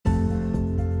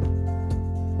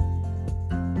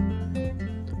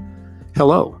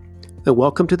Hello, and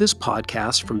welcome to this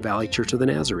podcast from Valley Church of the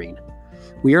Nazarene.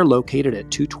 We are located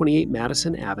at 228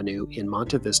 Madison Avenue in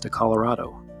Monte Vista,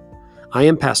 Colorado. I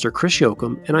am Pastor Chris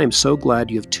Yoakum, and I am so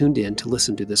glad you have tuned in to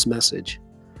listen to this message.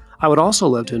 I would also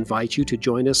love to invite you to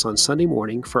join us on Sunday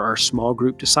morning for our small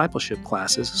group discipleship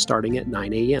classes starting at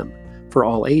 9 a.m. for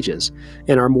all ages,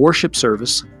 and our worship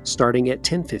service starting at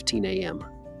 10:15 a.m.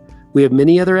 We have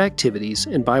many other activities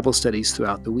and Bible studies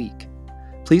throughout the week.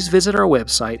 Please visit our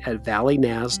website at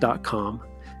valleynaz.com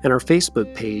and our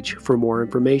Facebook page for more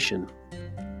information.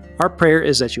 Our prayer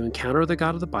is that you encounter the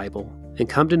God of the Bible and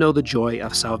come to know the joy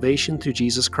of salvation through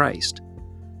Jesus Christ,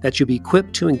 that you be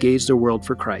equipped to engage the world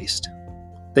for Christ.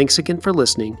 Thanks again for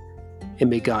listening, and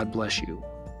may God bless you.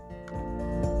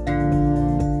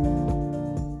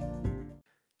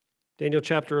 Daniel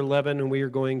chapter 11, and we are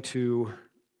going to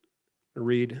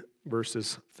read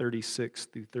verses 36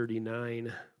 through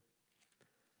 39.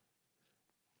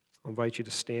 I'll invite you to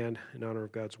stand in honor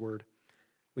of God's word.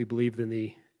 We believe in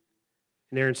the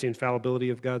inerrancy and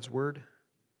fallibility of God's word,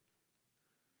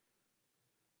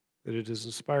 that it is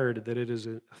inspired, that it is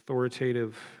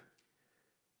authoritative.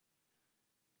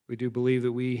 We do believe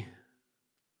that we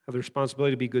have the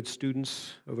responsibility to be good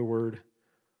students of the word,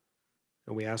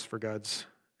 and we ask for God's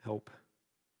help.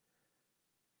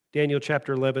 Daniel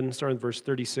chapter 11, starting with verse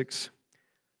 36.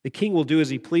 The king will do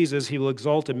as he pleases. He will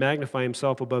exalt and magnify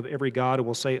himself above every god and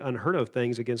will say unheard of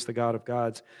things against the God of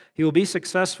gods. He will be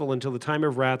successful until the time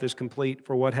of wrath is complete,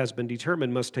 for what has been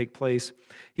determined must take place.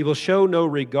 He will show no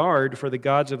regard for the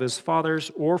gods of his fathers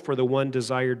or for the one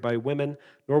desired by women,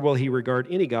 nor will he regard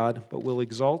any god, but will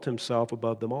exalt himself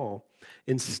above them all.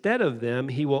 Instead of them,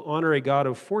 he will honor a God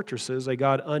of fortresses, a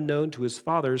God unknown to his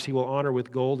fathers. He will honor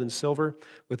with gold and silver,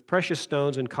 with precious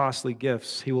stones and costly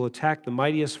gifts. He will attack the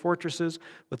mightiest fortresses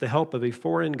with the help of a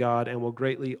foreign god and will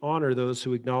greatly honor those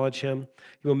who acknowledge him.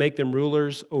 He will make them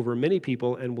rulers over many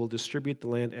people and will distribute the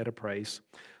land at a price.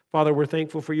 Father, we're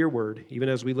thankful for your word. Even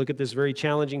as we look at this very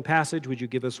challenging passage, would you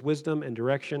give us wisdom and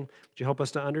direction? Would you help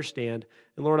us to understand?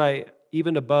 And Lord,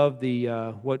 even above the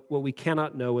what we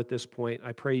cannot know at this point,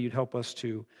 I pray you'd help us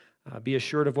to be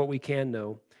assured of what we can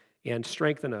know and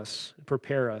strengthen us,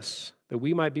 prepare us, that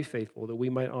we might be faithful, that we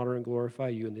might honor and glorify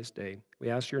you in this day. We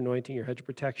ask your anointing, your hedge of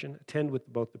protection. Attend with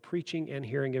both the preaching and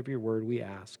hearing of your word, we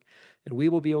ask. And we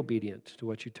will be obedient to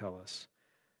what you tell us.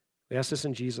 We ask this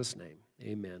in Jesus' name.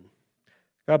 Amen.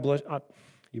 God bless.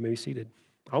 You may be seated.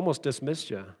 I almost dismissed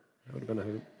you. That would have been a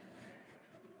hoot.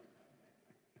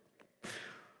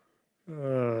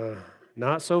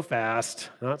 Not so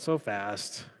fast. Not so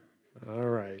fast. All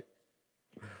right.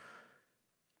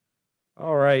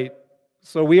 All right.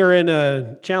 So we are in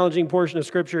a challenging portion of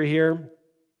Scripture here.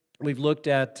 We've looked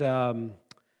at the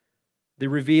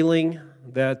revealing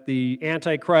that the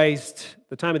Antichrist,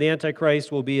 the time of the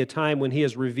Antichrist will be a time when he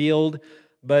is revealed,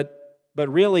 but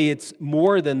really it's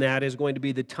more than that, is going to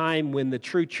be the time when the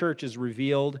true church is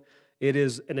revealed. It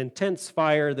is an intense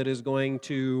fire that is going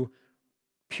to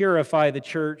purify the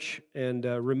church and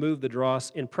remove the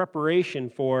dross in preparation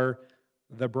for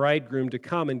the bridegroom to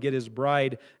come and get his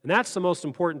bride. And that's the most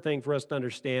important thing for us to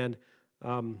understand.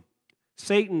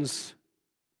 Satan's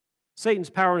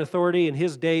power and authority in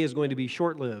his day is going to be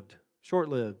short-lived.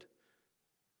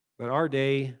 But our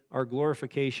day, our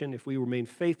glorification, if we remain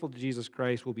faithful to Jesus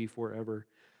Christ, will be forever.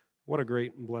 What a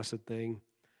great and blessed thing.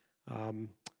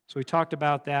 So we talked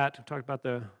about that. We talked about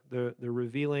the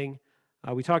revealing.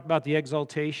 We talked about the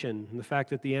exaltation and the fact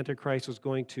that the Antichrist was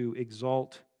going to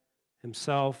exalt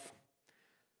himself.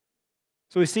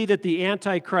 So we see that the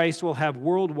Antichrist will have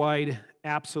worldwide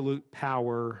absolute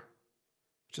power,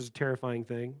 which is a terrifying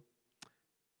thing.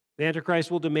 The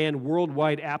Antichrist will demand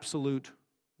worldwide absolute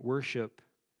worship.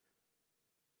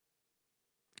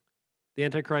 The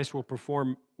Antichrist will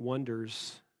perform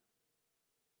wonders.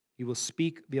 He will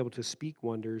be able to speak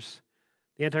wonders.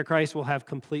 The Antichrist will have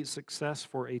complete success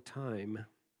for a time.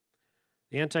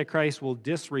 The Antichrist will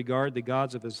disregard the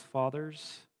gods of his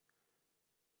fathers.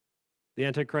 The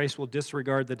Antichrist will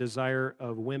disregard the desire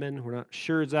of women. We're not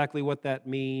sure exactly what that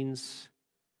means.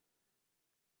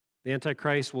 The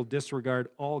Antichrist will disregard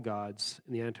all gods,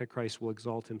 and the Antichrist will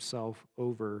exalt himself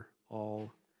over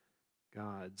all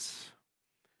gods.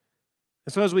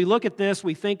 And so as we look at this,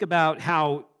 we think about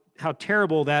how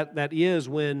terrible that is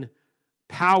when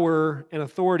power and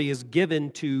authority is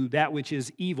given to that which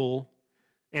is evil,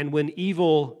 and when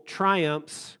evil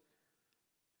triumphs.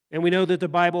 And we know that the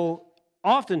Bible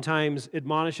oftentimes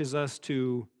admonishes us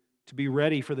to be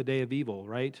ready for the day of evil,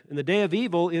 right? And the day of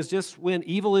evil is just when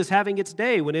evil is having its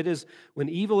day, when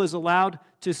evil is allowed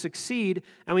to succeed.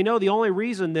 And we know the only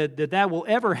reason that will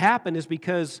ever happen is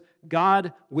because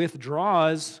God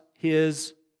withdraws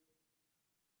his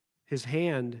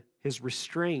hand, his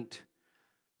restraint.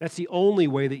 That's the only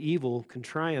way the evil can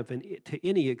triumph, and to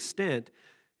any extent,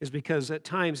 is because at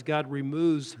times God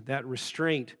removes that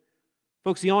restraint.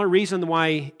 Folks, the only reason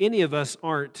why any of us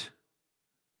aren't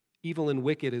evil and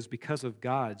wicked is because of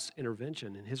God's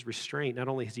intervention and his restraint. Not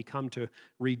only has he come to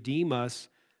redeem us,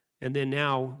 and then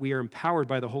now we are empowered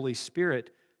by the Holy Spirit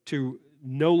to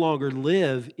no longer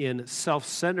live in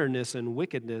self-centeredness and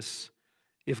wickedness.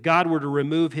 If God were to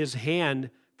remove his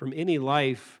hand from any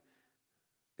life,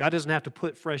 God doesn't have to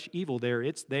put fresh evil there.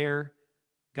 It's there.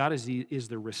 God is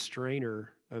the restrainer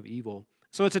of evil.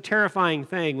 So it's a terrifying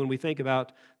thing when we think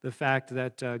about the fact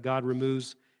that God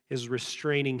removes his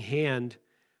restraining hand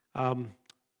from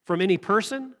any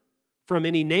person, from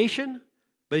any nation.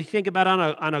 But you think about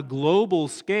on a global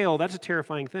scale, that's a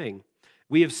terrifying thing.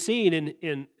 We have seen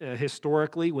in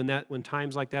historically when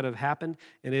times like that have happened,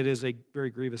 and it is a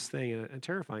very grievous thing, a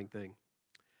terrifying thing.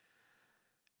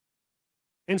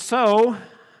 And so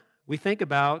we think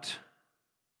about,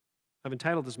 I've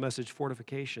entitled this message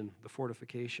Fortification, the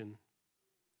Fortification.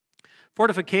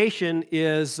 Fortification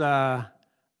is a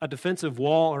defensive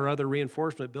wall or other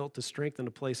reinforcement built to strengthen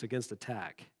a place against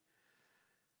attack.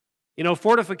 You know,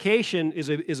 fortification is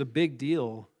a big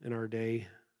deal in our day.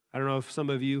 I don't know if some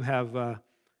of you have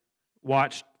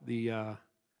watched the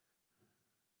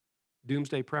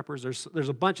Doomsday Preppers. There's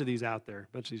a bunch of these out there,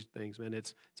 a bunch of these things, man.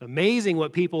 It's amazing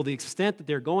what people, the extent that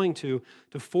they're going to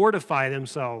fortify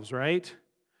themselves, right?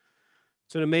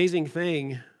 It's an amazing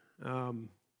thing.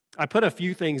 I put a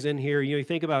few things in here. You know, you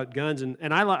think about guns,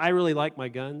 and I really like my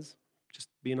guns, just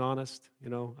being honest. You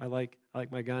know, I like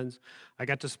my guns. I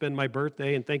got to spend my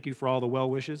birthday, and thank you for all the well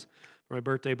wishes for my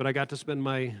birthday, but I got to spend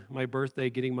my birthday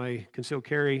getting my concealed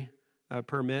carry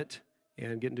permit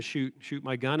and getting to shoot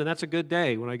my gun, and that's a good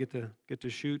day when I get to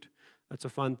shoot. That's a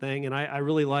fun thing, and I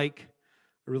really like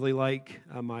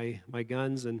my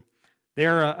guns, and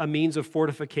they're a means of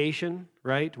fortification,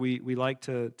 right? We like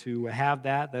to have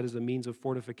that. That is a means of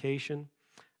fortification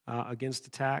against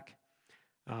attack.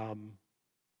 You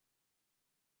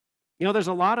know, there's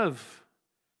a lot of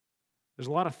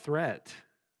threat.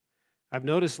 I've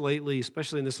noticed lately,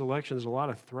 especially in this election, there's a lot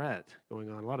of threat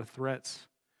going on, a lot of threats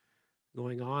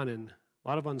going on, and a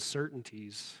lot of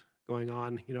uncertainties going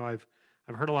on. You know, I've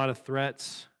heard a lot of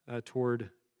threats toward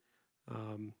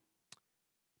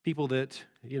people that,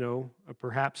 you know,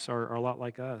 perhaps are a lot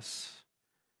like us.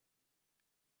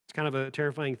 It's kind of a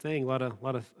terrifying thing, a lot of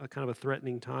kind of a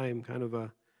threatening time, kind of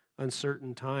a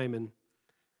uncertain time. And,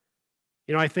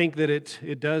 you know, I think that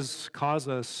it does cause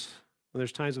us, when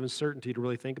there's times of uncertainty, to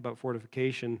really think about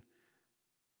fortification.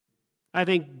 I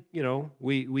think, you know,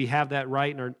 we have that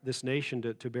right in this nation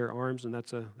to bear arms, and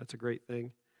that's a great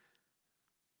thing.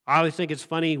 I always think it's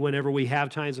funny whenever we have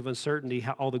times of uncertainty,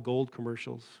 how all the gold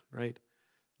commercials, right?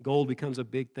 Gold becomes a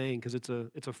big thing because it's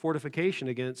a fortification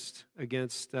against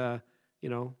you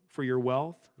know, for your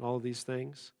wealth and all of these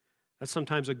things. That's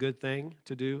sometimes a good thing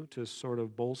to do to sort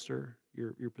of bolster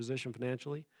your position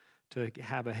financially, to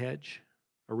have a hedge,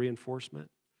 a reinforcement.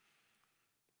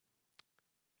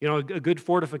 You know, a good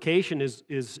fortification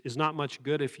is not much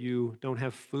good if you don't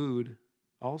have food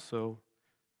also,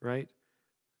 right?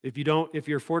 If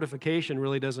your fortification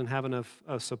really doesn't have enough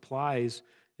supplies,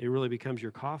 it really becomes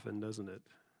your coffin, doesn't it?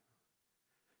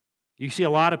 You see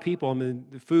a lot of people, I mean,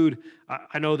 the food,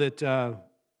 I know that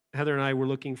Heather and I were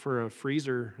looking for a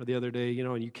freezer the other day, you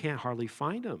know, and you can't hardly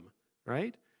find them,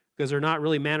 right? Because they're not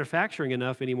really manufacturing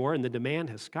enough anymore, and the demand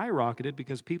has skyrocketed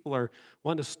because people are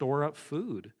wanting to store up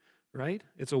food, right?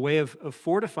 It's a way of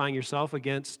fortifying yourself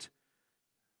against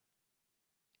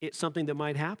something that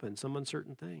might happen, some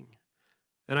uncertain thing.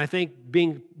 And I think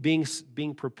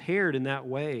being prepared in that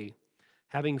way,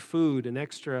 having food and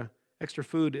extra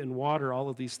food and water, all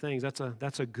of these things, that's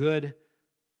a good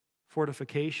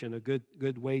fortification, a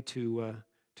good way to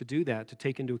do that, to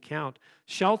take into account.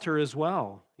 Shelter as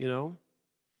well, you know,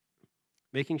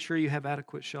 making sure you have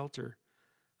adequate shelter.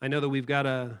 I know that we've got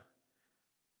a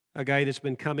guy that's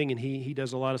been coming, and he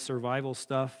does a lot of survival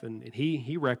stuff, and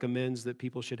he recommends that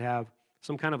people should have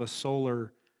some kind of a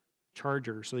solar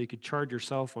charger so you could charge your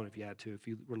cell phone if you had to, if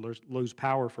you lose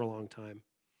power for a long time.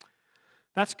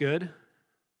 That's good.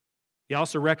 He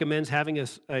also recommends having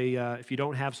if you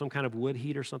don't have some kind of wood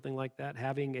heat or something like that,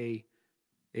 having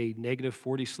a negative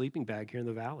 40 sleeping bag here in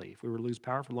the valley. If we were to lose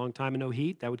power for a long time and no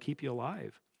heat, that would keep you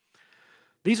alive.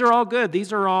 These are all good.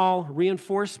 These are all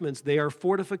reinforcements. They are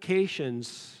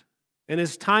fortifications. And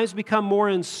as times become more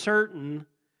uncertain,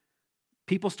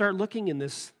 people start looking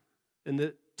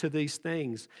to these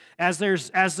things. As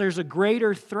there's a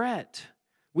greater threat,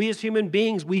 We as human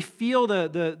beings, we feel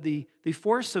the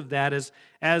force of that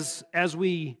as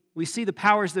we see the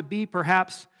powers that be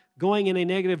perhaps going in a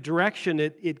negative direction.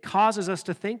 It causes us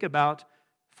to think about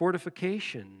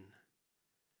fortification.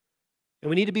 And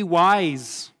we need to be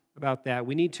wise about that.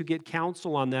 We need to get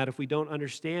counsel on that if we don't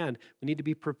understand. We need to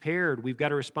be prepared. We've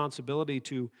got a responsibility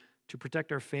to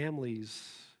protect our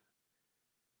families.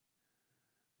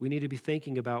 We need to be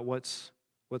thinking about what's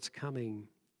coming.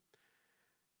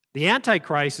 The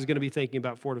Antichrist is going to be thinking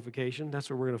about fortification. That's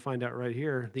what we're going to find out right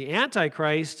here. The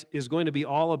Antichrist is going to be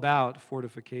all about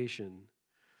fortification.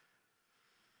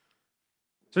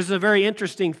 So this is a very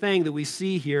interesting thing that we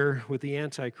see here with the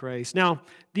Antichrist. Now,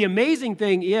 the amazing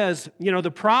thing is,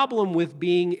 the problem with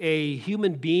being a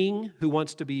human being who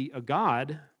wants to be a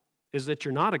god is that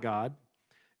you're not a god,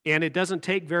 and it doesn't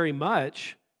take very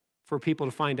much for people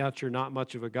to find out you're not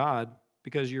much of a god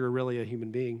because you're really a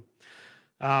human being.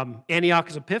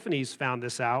 Antiochus Epiphanes found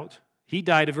this out. He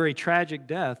died a very tragic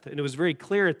death, and it was very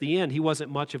clear at the end he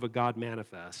wasn't much of a God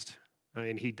manifest. I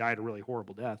mean, he died a really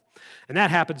horrible death. And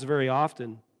that happens very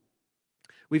often.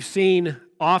 We've seen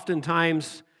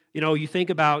oftentimes, you think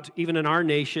about, even in our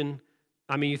nation,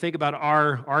 you think about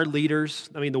our leaders.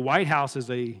 The White House is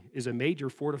a major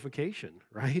fortification,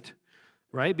 right?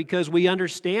 Right? Because we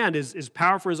understand, as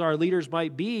powerful as our leaders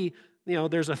might be,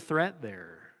 there's a threat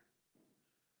there.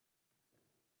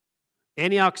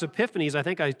 Antiochus Epiphanes, I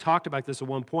think I talked about this at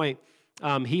one point,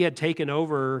 he had taken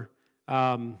over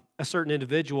a certain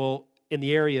individual in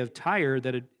the area of Tyre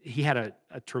that he had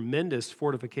a tremendous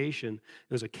fortification.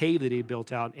 It was a cave that he had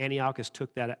built out. Antiochus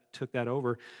took that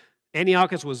over.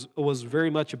 Antiochus was very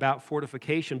much about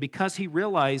fortification because he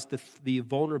realized the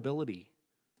vulnerability.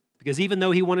 Because even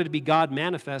though he wanted to be God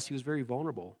manifest, he was very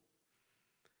vulnerable.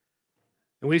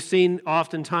 And we've seen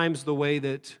oftentimes the way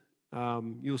that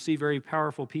you'll see very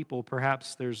powerful people,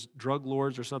 perhaps there's drug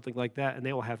lords or something like that, and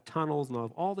they will have tunnels and they'll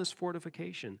have all this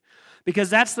fortification. Because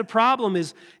that's the problem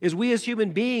is we as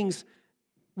human beings,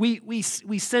 we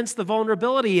sense the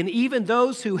vulnerability. And even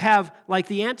those who have, like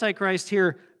the Antichrist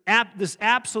here, this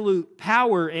absolute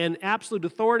power and absolute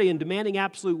authority and demanding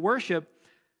absolute worship,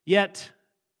 yet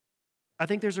I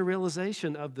think there's a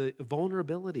realization of the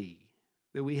vulnerability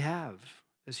that we have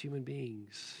as human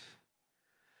beings.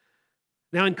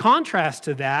 Now, in contrast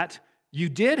to that, you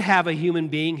did have a human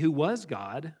being who was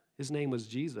God. His name was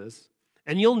Jesus.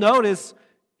 And you'll notice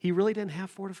he really didn't have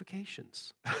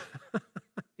fortifications.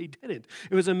 He didn't.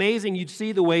 It was amazing. You'd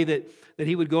see the way that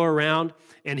he would go around,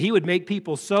 and he would make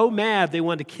people so mad they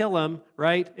wanted to kill him,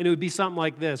 right? And it would be something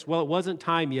like this. Well, it wasn't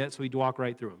time yet, so he'd walk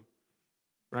right through him,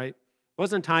 right? It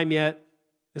wasn't time yet,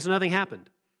 and so nothing happened.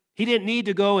 He didn't need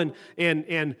to go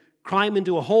and climb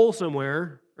into a hole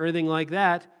somewhere or anything like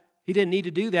that. He didn't need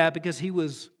to do that because he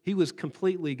was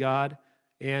completely God,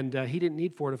 and he didn't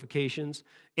need fortifications.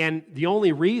 And the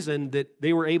only reason that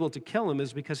they were able to kill him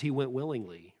is because he went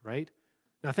willingly, right?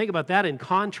 Now think about that in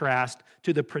contrast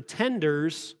to the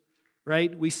pretenders,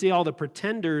 right? We see all the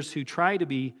pretenders who try to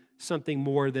be something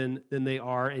more than they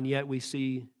are, and yet we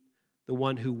see the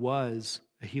one who was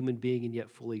a human being and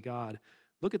yet fully God.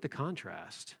 Look at the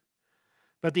contrast.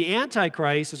 But the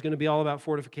Antichrist is going to be all about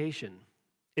fortification.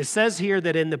 It says here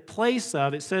that in the place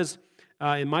of, it says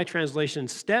in my translation,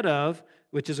 instead of,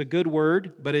 which is a good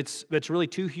word, but it's really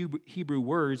two Hebrew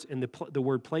words, and the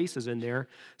word place is in there.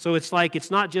 So it's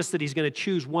not just that he's going to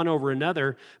choose one over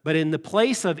another, but in the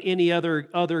place of any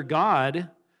other God,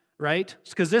 right?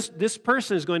 Because this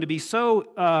person is going to be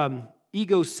so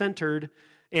ego-centered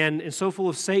and so full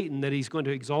of Satan that he's going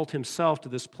to exalt himself to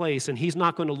this place, and he's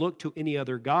not going to look to any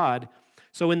other God.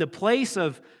 So in the place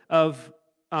of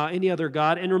any other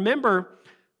God. And remember,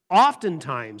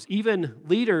 oftentimes, even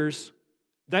leaders,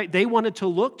 they wanted to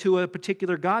look to a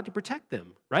particular God to protect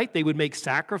them, right? They would make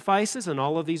sacrifices and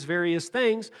all of these various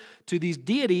things to these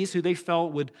deities who they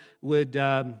felt would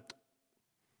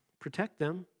protect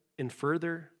them and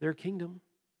further their kingdom.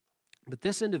 But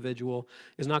this individual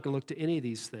is not going to look to any of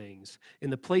these things. In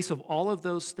the place of all of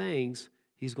those things,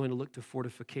 he's going to look to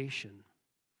fortification.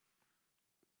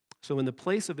 So in the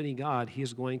place of any God, he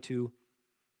is going to,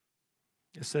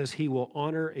 it says he will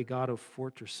honor a God of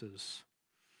fortresses.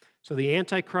 So the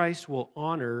Antichrist will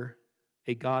honor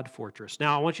a God fortress.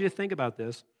 Now, I want you to think about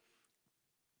this.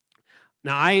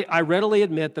 Now, I readily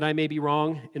admit that I may be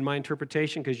wrong in my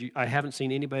interpretation because I haven't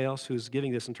seen anybody else who's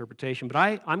giving this interpretation, but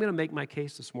I'm going to make my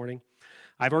case this morning.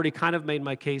 I've already kind of made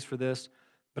my case for this,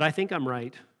 but I think I'm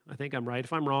right. I think I'm right.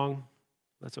 If I'm wrong,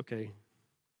 that's okay.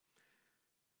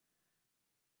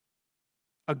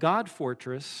 A God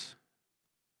fortress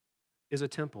is a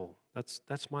temple.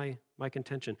 That's my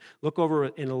contention. Look over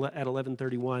at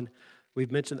 1131.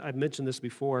 I've mentioned this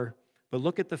before, but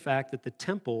look at the fact that the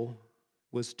temple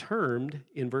was termed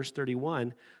in verse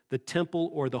 31 the temple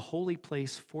or the holy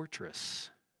place fortress.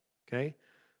 Okay?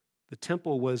 The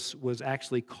temple was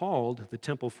actually called the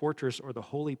temple fortress or the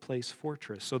holy place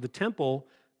fortress. So the temple,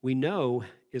 we know,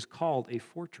 is called a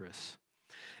fortress.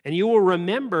 And you will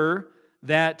remember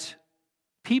that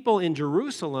people in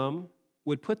Jerusalem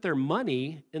would put their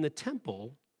money in the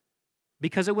temple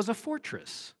because it was a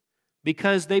fortress,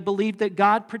 because they believed that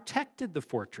God protected the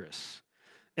fortress,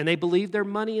 and they believed their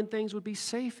money and things would be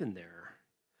safe in there.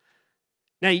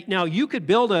 Now you could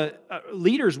build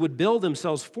leaders would build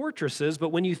themselves fortresses, but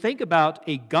when you think about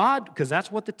a God, because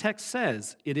that's what the text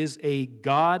says, it is a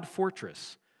God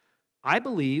fortress. I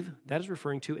believe that is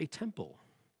referring to a temple.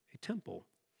 A temple.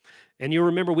 And you'll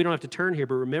remember, we don't have to turn here,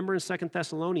 but remember in 2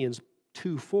 Thessalonians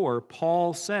 2:4,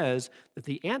 Paul says that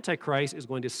the Antichrist is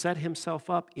going to set himself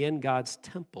up in God's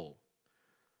temple.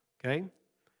 Okay?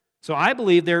 So I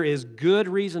believe there is good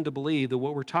reason to believe that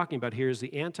what we're talking about here is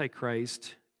the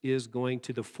Antichrist is going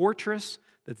to the fortress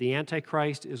that the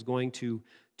Antichrist is going to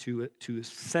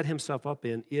set himself up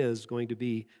in is going to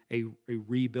be a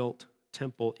rebuilt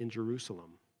temple in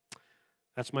Jerusalem.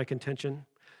 That's my contention.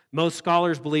 Most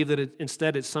scholars believe that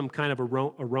instead it's some kind of a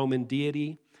Roman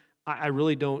deity. I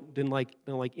really don't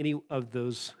like any of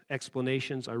those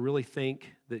explanations. I really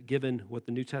think that given what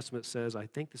the New Testament says, I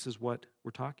think this is what we're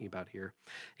talking about here.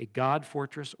 A God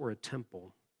fortress or a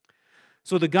temple.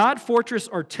 So the God fortress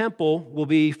or temple will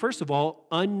be, first of all,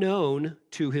 unknown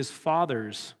to his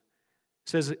fathers. It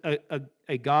says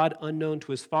a God unknown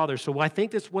to his fathers. So I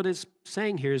think that's what it's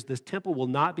saying here is this temple will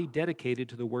not be dedicated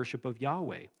to the worship of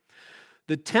Yahweh.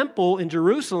 The temple in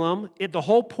Jerusalem, the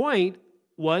whole point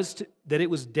was that it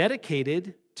was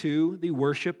dedicated to the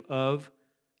worship of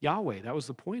Yahweh. That was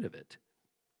the point of it.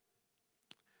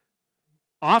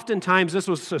 Oftentimes, this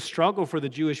was a struggle for the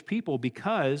Jewish people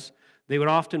because they would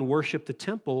often worship the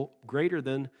temple greater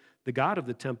than the God of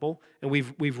the temple. And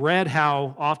we've read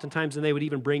how oftentimes and they would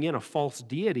even bring in a false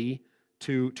deity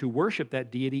to worship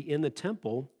that deity in the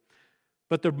temple.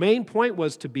 But the main point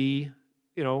was to be,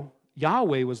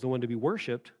 Yahweh was the one to be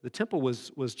worshiped. The temple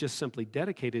was just simply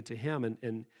dedicated to him.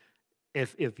 And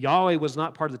if Yahweh was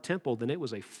not part of the temple, then it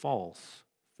was a false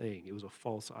thing. It was a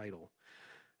false idol.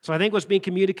 So I think what's being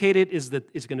communicated is that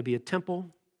it's going to be a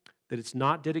temple, that it's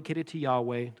not dedicated to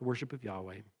Yahweh, the worship of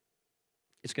Yahweh.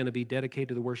 It's going to be dedicated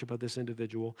to the worship of this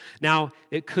individual. Now,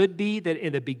 it could be that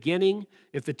in the beginning,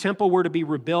 if the temple were to be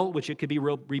rebuilt, which it could be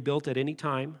rebuilt at any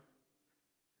time,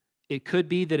 it could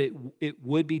be that it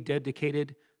would be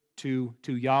dedicated to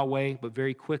Yahweh, but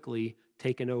very quickly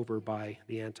taken over by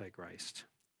the Antichrist.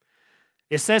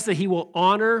 It says that he will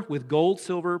honor with gold,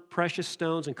 silver, precious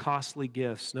stones, and costly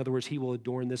gifts. In other words, he will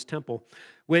adorn this temple,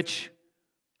 which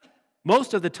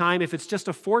most of the time, if it's just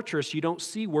a fortress, you don't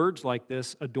see words like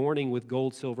this, adorning with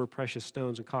gold, silver, precious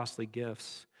stones, and costly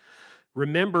gifts.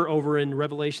 Remember over in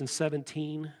Revelation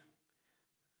 17,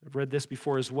 I've read this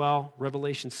before as well,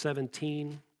 Revelation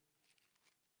 17,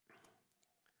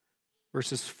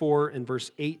 verses 4 and verse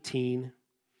 18.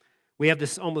 We have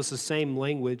this almost the same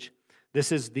language.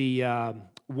 This is the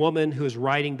woman who is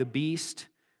riding the beast,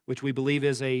 which we believe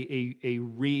is a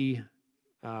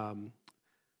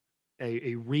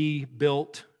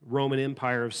rebuilt Roman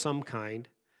Empire of some kind.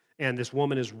 And this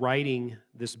woman is riding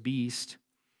this beast.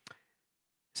 It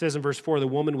says in verse 4, the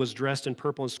woman was dressed in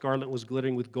purple and scarlet and was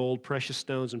glittering with gold, precious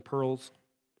stones, and pearls.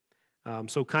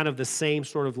 So kind of the same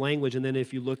sort of language. And then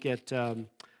if you look at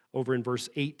over in verse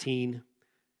 18,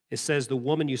 it says, the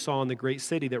woman you saw in the great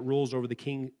city that rules over the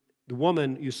king, the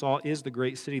woman you saw is the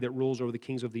great city that rules over the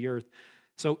kings of the earth.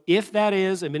 So if that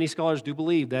is, and many scholars do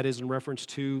believe that is in reference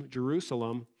to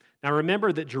Jerusalem. Now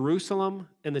remember that Jerusalem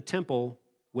and the temple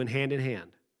went hand in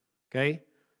hand, okay?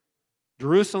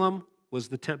 Jerusalem was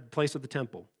the place of the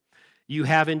temple. You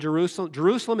have in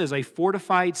Jerusalem is a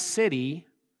fortified city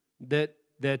that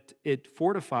it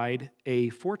fortified a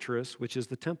fortress, which is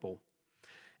the temple.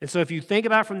 And so if you think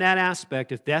about it from that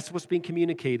aspect, if that's what's being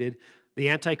communicated, the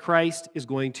Antichrist is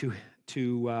going to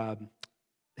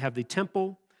have the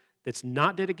temple that's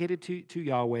not dedicated to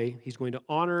Yahweh. He's going to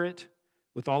honor it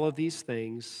with all of these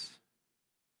things.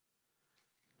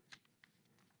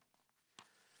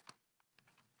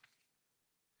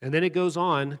 And then it goes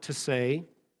on to say,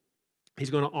 he's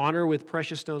going to honor with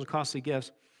precious stones and costly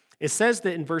gifts. It says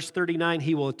that in verse 39,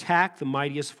 he will attack the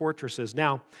mightiest fortresses.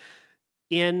 Now,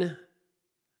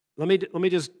 let me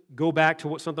just go back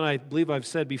to something I believe I've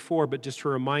said before, but just to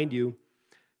remind you,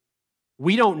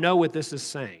 we don't know what this is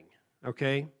saying,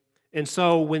 okay? And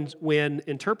so when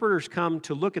interpreters come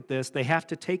to look at this, they have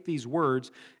to take these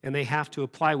words and they have to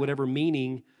apply whatever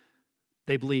meaning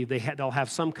they believe they'll have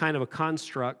some kind of a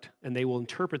construct, and they will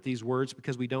interpret these words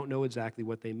because we don't know exactly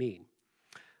what they mean.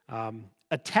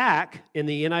 Attack in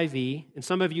the NIV, and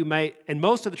some of you may, and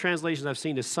most of the translations I've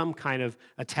seen is some kind of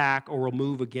attack or will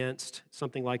move against,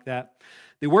 something like that.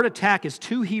 The word attack is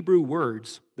two Hebrew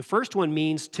words. The first one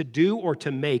means to do or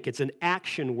to make. It's an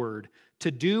action word, to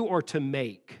do or to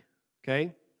make,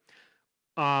 okay?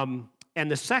 And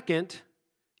the second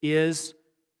is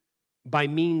by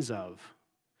means of.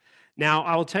 Now,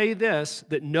 I will tell you this,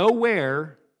 that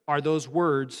nowhere are those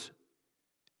words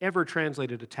ever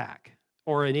translated attack,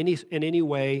 or in any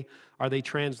way are they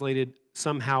translated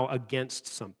somehow against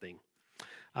something.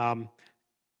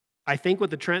 I think with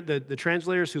the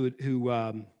translators who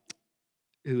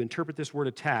interpret this word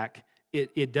attack,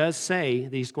 it does say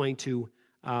that he's going to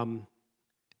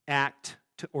act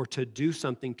or to do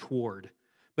something toward.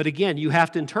 But again, you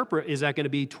have to interpret, is that going to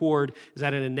be toward, is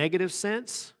that in a negative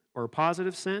sense or a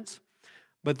positive sense?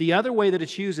 But the other way that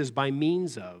it's used is by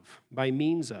means of, by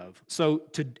means of. So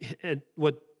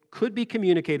what could be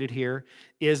communicated here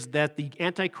is that the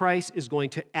Antichrist is going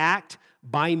to act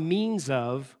by means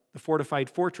of the fortified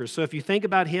fortress. So if you think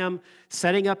about him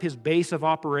setting up his base of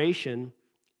operation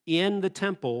in the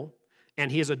temple,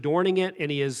 and he is adorning it, and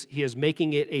he is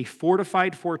making it a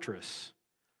fortified fortress,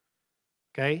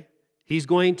 okay? He's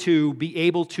going to be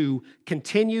able to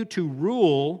continue to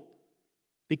rule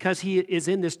because he is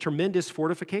in this tremendous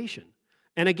fortification.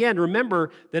 And again,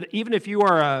 remember that even if you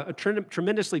are a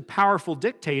tremendously powerful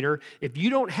dictator, if you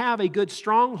don't have a good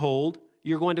stronghold,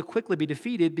 you're going to quickly be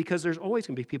defeated because there's always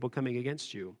going to be people coming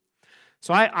against you.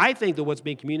 So I think that what's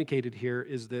being communicated here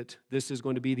is that this is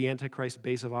going to be the Antichrist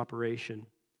base of operation.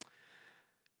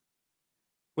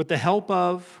 With the help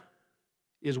of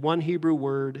is one Hebrew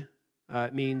word.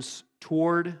 It means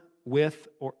toward, with,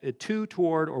 or to,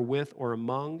 toward, or with, or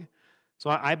among. So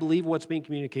I believe what's being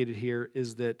communicated here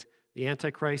is that the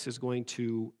Antichrist is going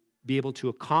to be able to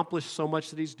accomplish so much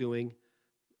that he's doing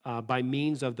by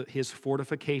means of his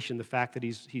fortification, the fact that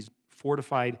he's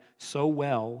fortified so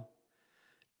well,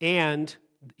 and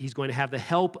he's going to have the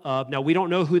help of, now we don't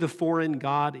know who the foreign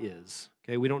god is,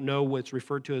 okay? We don't know what's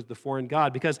referred to as the foreign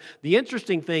god, because the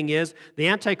interesting thing is the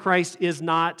Antichrist he's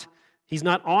not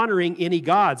honoring any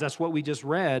gods. That's what we just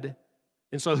read.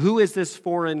 And so who is this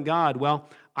foreign god? Well,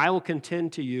 I will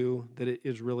contend to you that it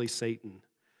is really Satan,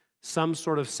 some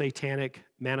sort of satanic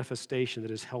manifestation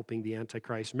that is helping the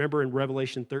Antichrist. Remember in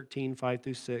Revelation 13, 5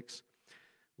 through 6,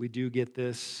 we do get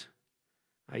this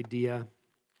idea.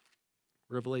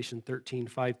 Revelation 13,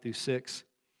 5 through 6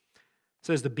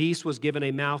 says, the beast was given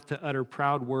a mouth to utter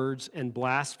proud words and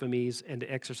blasphemies and to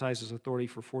exercise his authority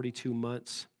for 42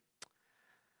 months.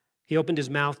 He opened his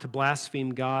mouth to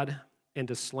blaspheme God and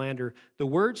to slander. The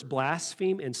words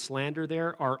blaspheme and slander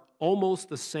there are almost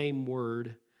the same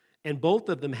word, and both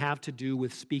of them have to do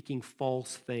with speaking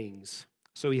false things.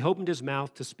 So he opened his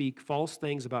mouth to speak false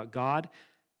things about God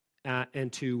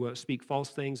and to speak false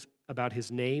things about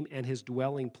his name and his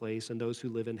dwelling place and those who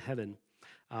live in heaven.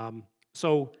 And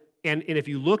if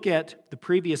you look at the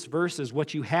previous verses,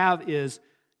 what you have is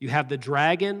you have the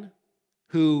dragon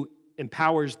who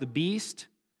empowers the beast,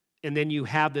 and then you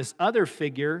have this other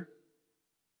figure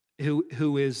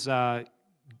who is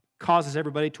causes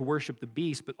everybody to worship the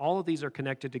beast, but all of these are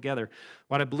connected together.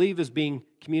 What I believe is being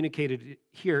communicated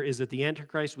here is that the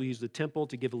Antichrist will use the temple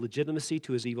to give a legitimacy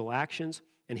to his evil actions,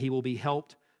 and he will be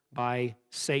helped by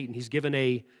Satan. He's given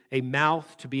a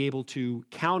mouth to be able to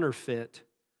counterfeit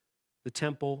the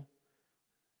temple,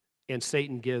 and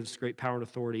Satan gives great power and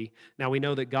authority. Now we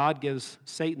know that God gives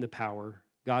Satan the power.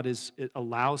 It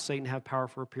allows Satan to have power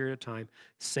for a period of time.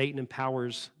 Satan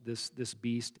empowers this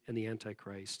beast and the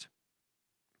Antichrist.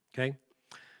 Okay?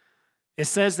 It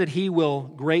says that he will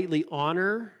greatly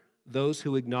honor those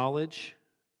who acknowledge.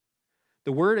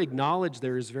 The word acknowledge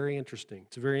there is very interesting.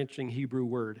 It's a very interesting Hebrew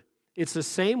word. It's the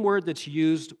same word that's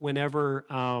used whenever,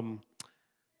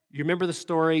 you remember the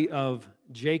story of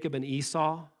Jacob and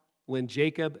Esau? When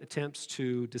Jacob attempts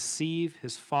to deceive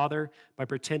his father by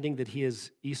pretending that he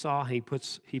is Esau, he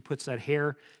puts the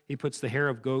hair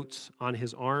of goats on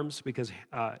his arms because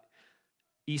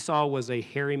Esau was a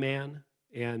hairy man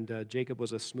and Jacob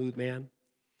was a smooth man.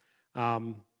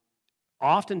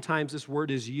 Oftentimes this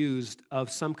word is used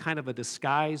of some kind of a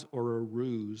disguise or a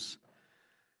ruse.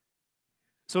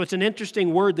 So it's an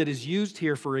interesting word that is used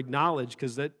here for acknowledge,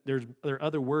 because there are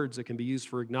other words that can be used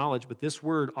for acknowledge, but this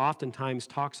word oftentimes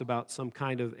talks about some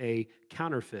kind of a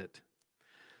counterfeit.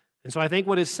 And so I think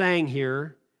what it's saying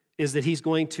here is that he's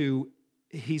going to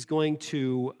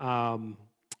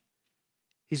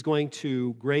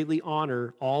greatly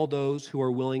honor all those who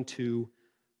are willing to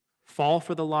fall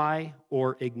for the lie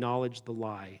or acknowledge the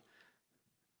lie.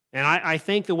 And I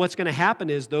think that what's going to happen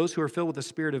is those who are filled with the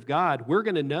Spirit of God, we're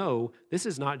going to know this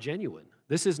is not genuine.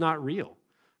 This is not real,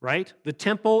 right? The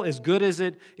temple, as good as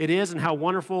it is and how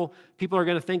wonderful people are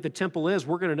going to think the temple is,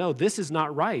 we're going to know this is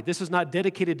not right. This is not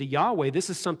dedicated to Yahweh. This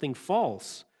is something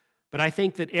false. But I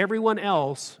think that everyone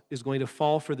else is going to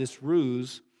fall for this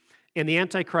ruse, and the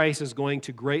Antichrist is going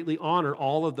to greatly honor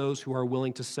all of those who are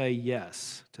willing to say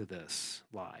yes to this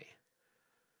lie.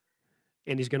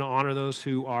 And he's going to honor those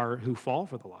who fall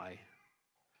for the lie.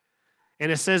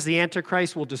 And it says the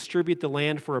Antichrist will distribute the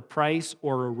land for a price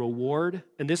or a reward,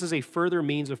 and this is a further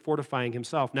means of fortifying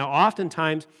himself. Now,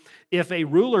 oftentimes, if a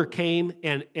ruler came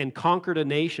and conquered a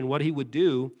nation, what he would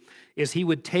do is he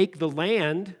would take the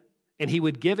land and he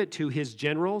would give it to his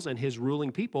generals and his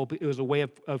ruling people. It was a way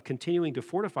of continuing to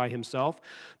fortify himself,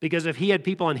 because if he had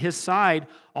people on his side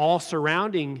all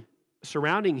surrounding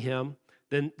him,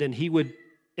 then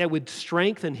it would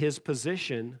strengthen his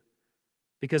position,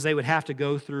 because they would have to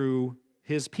go through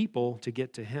his people to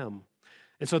get to him.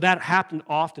 And so that happened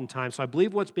oftentimes. So I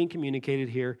believe what's being communicated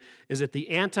here is that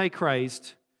the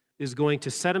Antichrist is going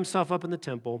to set himself up in the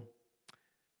temple.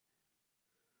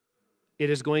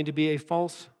 It is going to be a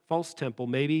false temple.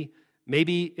 Maybe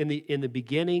in the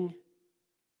beginning,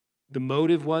 the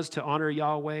motive was to honor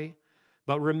Yahweh.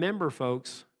 But remember,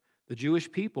 folks, the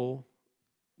Jewish people,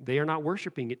 they are not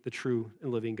worshiping the true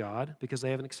and living God because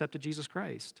they haven't accepted Jesus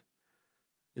Christ.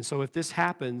 And so if this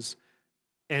happens,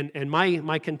 and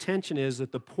my contention is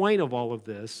that the point of all of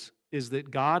this is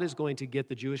that God is going to get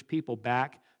the Jewish people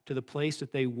back to the place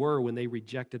that they were when they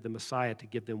rejected the Messiah, to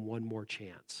give them one more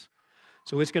chance.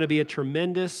 So it's going to be a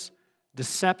tremendous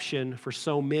deception for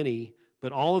so many,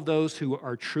 but all of those who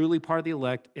are truly part of the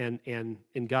elect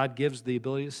and God gives the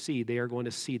ability to see, they are going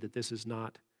to see that this is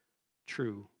not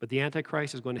true. But the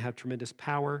Antichrist is going to have tremendous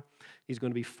power. He's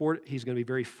going to be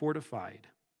very fortified.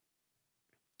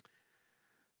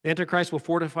 The Antichrist will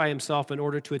fortify himself in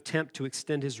order to attempt to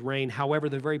extend his reign. However,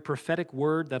 the very prophetic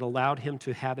word that allowed him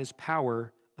to have his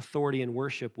power, authority, and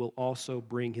worship will also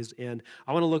bring his end.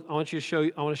 I want to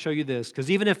show you this, because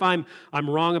even if I'm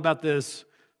wrong about this,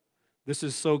 this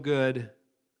is so good.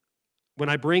 When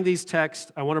I bring these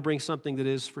texts, I want to bring something that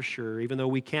is for sure. Even though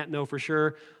we can't know for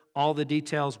sure all the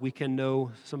details, we can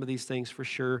know some of these things for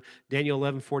sure. Daniel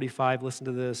 11:45, listen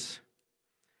to this.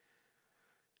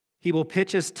 He will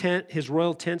pitch his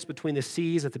royal tents between the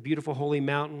seas at the beautiful holy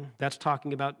mountain. That's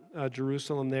talking about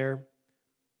Jerusalem there.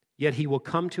 Yet he will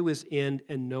come to his end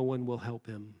and no one will help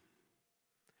him.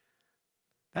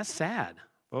 That's sad,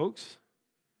 folks.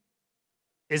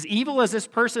 As evil as this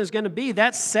person is going to be,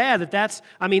 that's sad.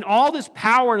 All this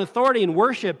power and authority and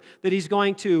worship that he's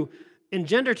going to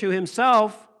engender to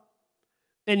himself,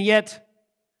 and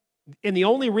the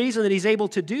only reason that he's able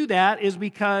to do that is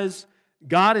because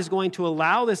God is going to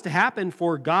allow this to happen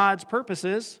for God's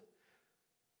purposes.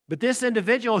 But this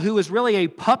individual, who is really a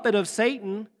puppet of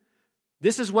Satan,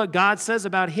 this is what God says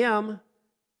about him.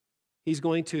 He's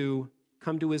going to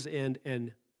come to his end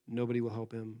and nobody will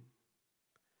help him.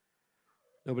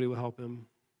 Nobody will help him.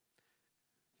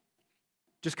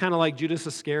 Just kind of like Judas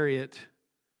Iscariot.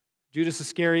 Judas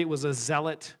Iscariot was a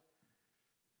zealot.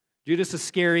 Judas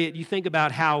Iscariot, you think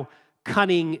about how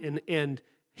cunning and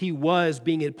he was,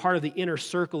 being a part of the inner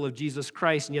circle of Jesus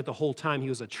Christ, and yet the whole time he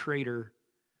was a traitor.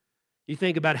 You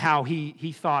think about how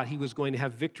he thought he was going to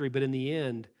have victory, but in the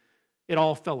end, it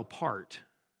all fell apart.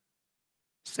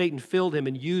 Satan filled him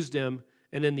and used him,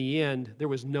 and in the end, there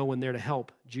was no one there to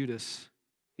help Judas.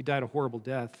 He died a horrible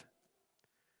death.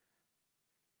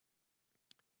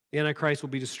 The Antichrist will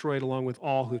be destroyed along with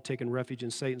all who have taken refuge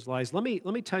in Satan's lies. Let me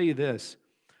tell you this.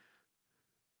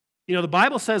 The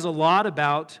Bible says a lot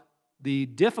about the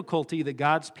difficulty that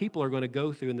God's people are going to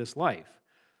go through in this life.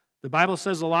 The Bible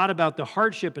says a lot about the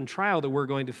hardship and trial that we're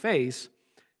going to face,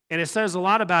 and it says a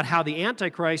lot about how the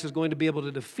Antichrist is going to be able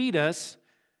to defeat us.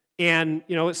 And,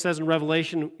 it says in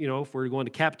Revelation, if we're going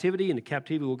to captivity, into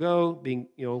captivity we'll go,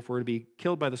 if we're to be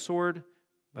killed by the sword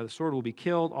we'll be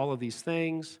killed, all of these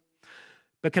things.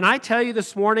 But can I tell you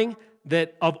this morning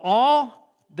that of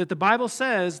all that the Bible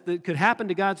says that could happen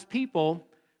to God's people,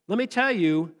 let me tell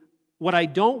you, what I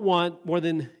don't want more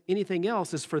than anything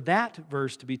else is for that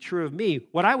verse to be true of me.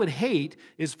 What I would hate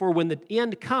is for when the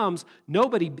end comes,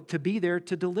 nobody to be there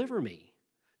to deliver me.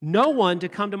 No one to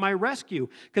come to my rescue.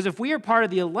 Because if we are part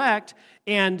of the elect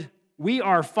and we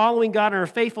are following God and are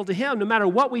faithful to Him, no matter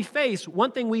what we face,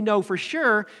 one thing we know for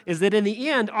sure is that in the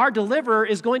end, our deliverer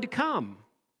is going to come.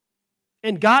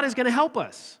 And God is going to help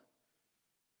us.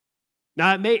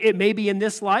 Now, it may be in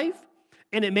this life,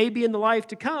 and it may be in the life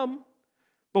to come,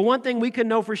 but one thing we can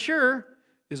know for sure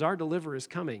is our deliverer is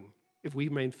coming if we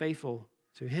remain faithful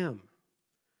to him.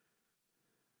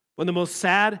 One of the most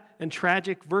sad and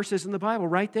tragic verses in the Bible,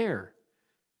 right there.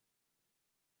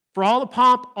 For all the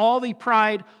pomp, all the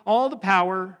pride, all the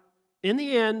power, in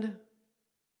the end,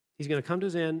 he's going to come to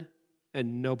his end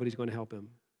and nobody's going to help him.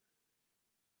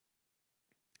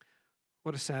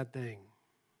 What a sad thing.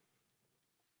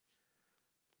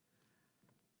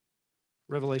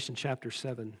 Revelation chapter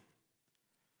 7.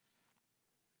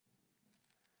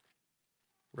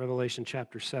 Revelation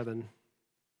chapter 7.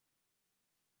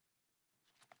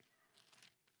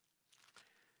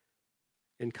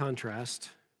 In contrast,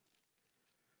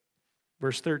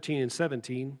 verse 13 and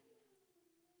 17.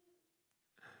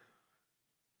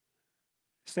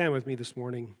 Stand with me this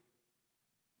morning.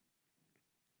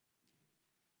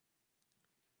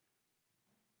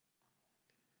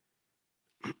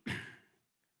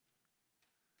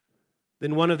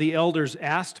 Then one of the elders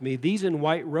asked me, "These in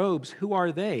white robes, who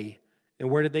are they, and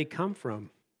where did they come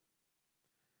from?"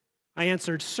 I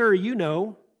answered, "Sir, you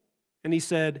know." And he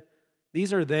said,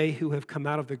 "These are they who have come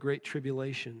out of the great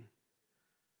tribulation.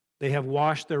 They have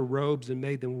washed their robes and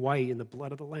made them white in the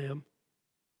blood of the Lamb.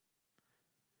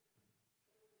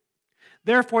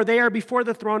 Therefore, they are before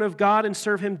the throne of God and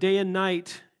serve him day and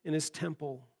night in his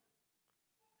temple.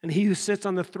 And he who sits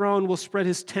on the throne will spread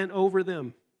his tent over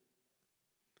them.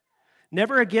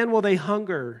 Never again will they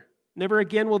hunger, never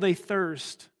again will they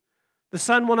thirst. The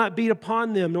sun will not beat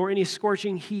upon them, nor any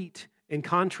scorching heat." In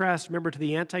contrast, remember, to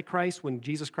the Antichrist, when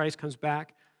Jesus Christ comes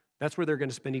back, that's where they're going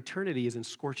to spend eternity, is in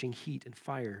scorching heat and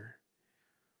fire.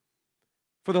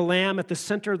 "For the Lamb at the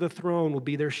center of the throne will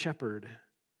be their shepherd,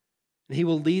 and he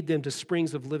will lead them to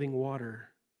springs of living water,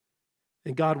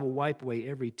 and God will wipe away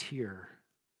every tear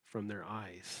from their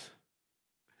eyes."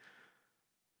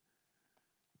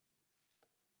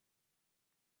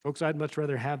 Folks, I'd much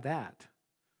rather have that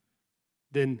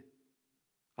than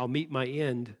I'll meet my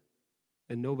end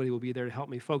and nobody will be there to help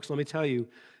me. Folks, let me tell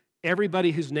you,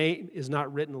 everybody whose name is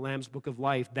not written in the Lamb's Book of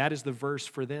Life, that is the verse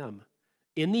for them.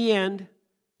 In the end,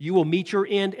 you will meet your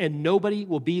end and nobody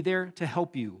will be there to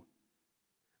help you.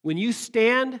 When you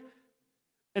stand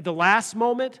at the last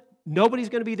moment, nobody's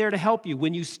going to be there to help you.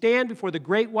 When you stand before the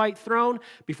great white throne,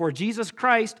 before Jesus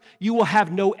Christ, you will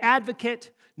have no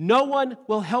advocate. No one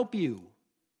will help you.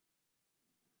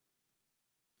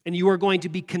 And you are going to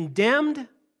be condemned,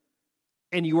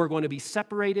 and you are going to be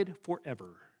separated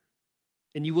forever.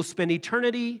 And you will spend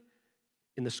eternity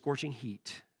in the scorching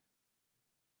heat.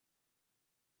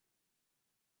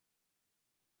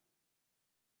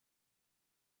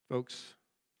 Folks,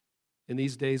 in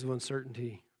these days of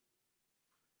uncertainty,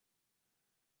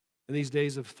 in these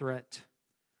days of threat,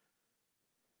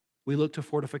 we look to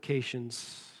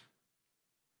fortifications.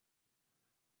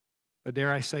 But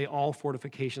dare I say, all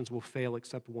fortifications will fail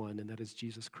except one, and that is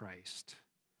Jesus Christ.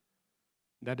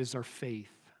 That is our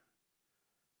faith.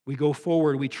 We go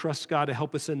forward, we trust God to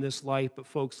help us in this life, but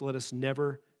folks, let us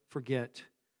never forget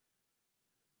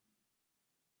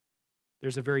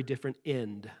there's a very different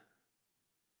end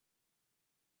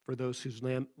for those whose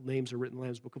names are written in the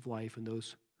Lamb's Book of Life and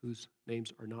those whose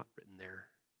names are not written there.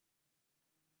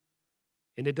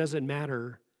 And it doesn't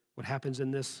matter what happens in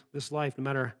this life, no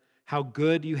matter how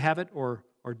good you have it or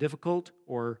difficult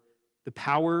or the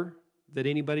power that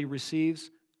anybody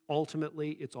receives,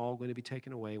 ultimately it's all going to be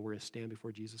taken away. We're going to stand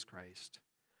before Jesus Christ.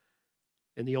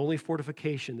 And the only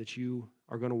fortification that you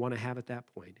are going to want to have at that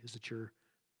point is that you're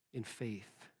in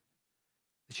faith,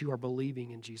 that you are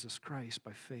believing in Jesus Christ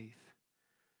by faith,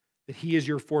 that he is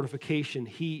your fortification,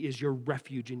 he is your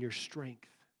refuge and your strength,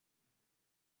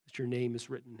 that your name is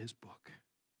written in his book.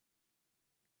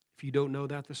 If you don't know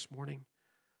that this morning,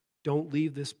 don't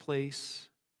leave this place.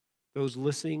 Those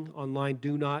listening online,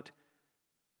 do not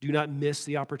miss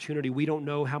the opportunity. We don't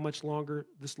know how much longer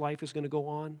this life is going to go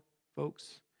on,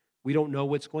 folks. We don't know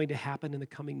what's going to happen in the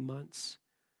coming months.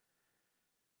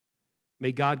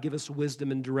 May God give us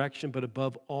wisdom and direction, but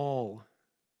above all,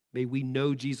 may we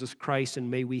know Jesus Christ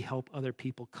and may we help other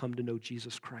people come to know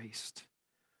Jesus Christ,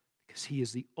 because he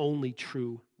is the only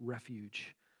true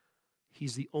refuge.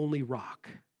 He's the only rock.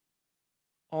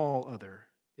 All other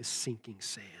is sinking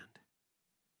sand.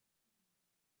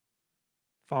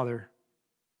 Father,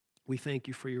 we thank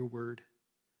you for your word.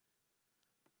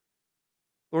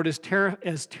 Lord, as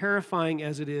terrifying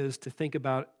as it is to think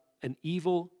about an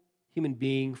evil human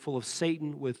being full of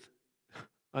Satan with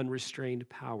unrestrained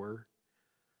power,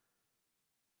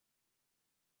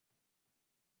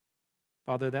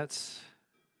 Father, that's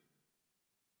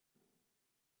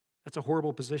a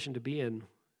horrible position to be in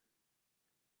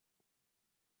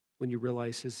when you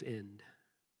realize his end.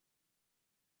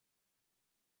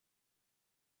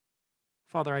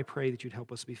 Father, I pray that you'd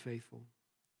help us be faithful.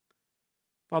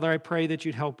 Father, I pray that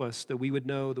you'd help us, that we would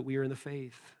know that we are in the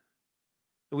faith,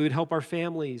 that we would help our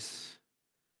families,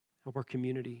 help our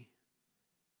community.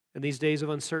 In these days of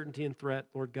uncertainty and threat,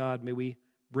 Lord God, may we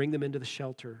bring them into the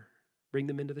shelter. Bring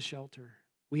them into the shelter.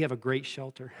 We have a great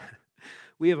shelter.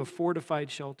 We have a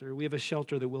fortified shelter. We have a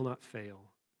shelter that will not fail.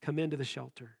 Come into the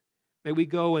shelter. May we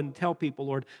go and tell people,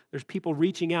 Lord, there's people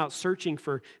reaching out, searching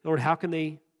for, Lord, how can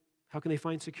they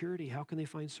find security? How can they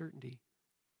find certainty?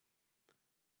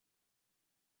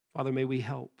 Father, may we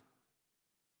help.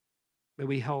 May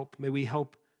we help. May we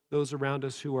help those around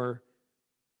us who are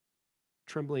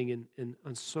trembling in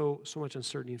so much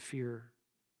uncertainty and fear.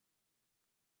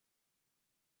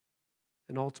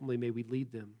 And ultimately, may we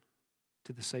lead them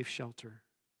to the safe shelter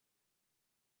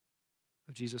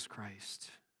of Jesus Christ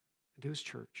and to his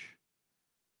church.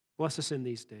 Bless us in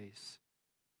these days.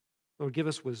 Lord, give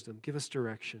us wisdom. Give us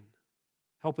direction.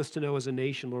 Help us to know as a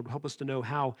nation, Lord. Help us to know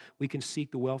how we can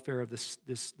seek the welfare of this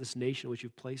nation in which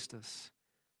you've placed us.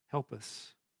 Help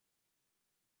us.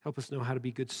 Help us know how to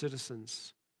be good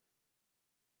citizens.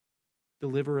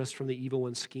 Deliver us from the evil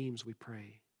one's schemes, we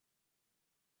pray.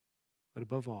 But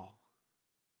above all,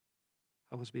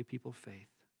 help us be a people of faith.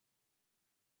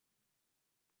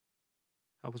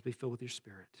 Help us be filled with your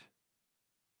Spirit.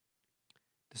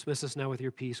 Dismiss us now with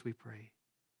your peace, we pray.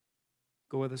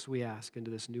 Go with us, we ask, into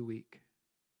this new week.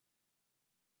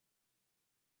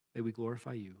 May we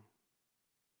glorify you.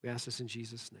 We ask this in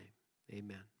Jesus' name.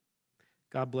 Amen.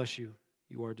 God bless you.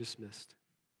 You are dismissed.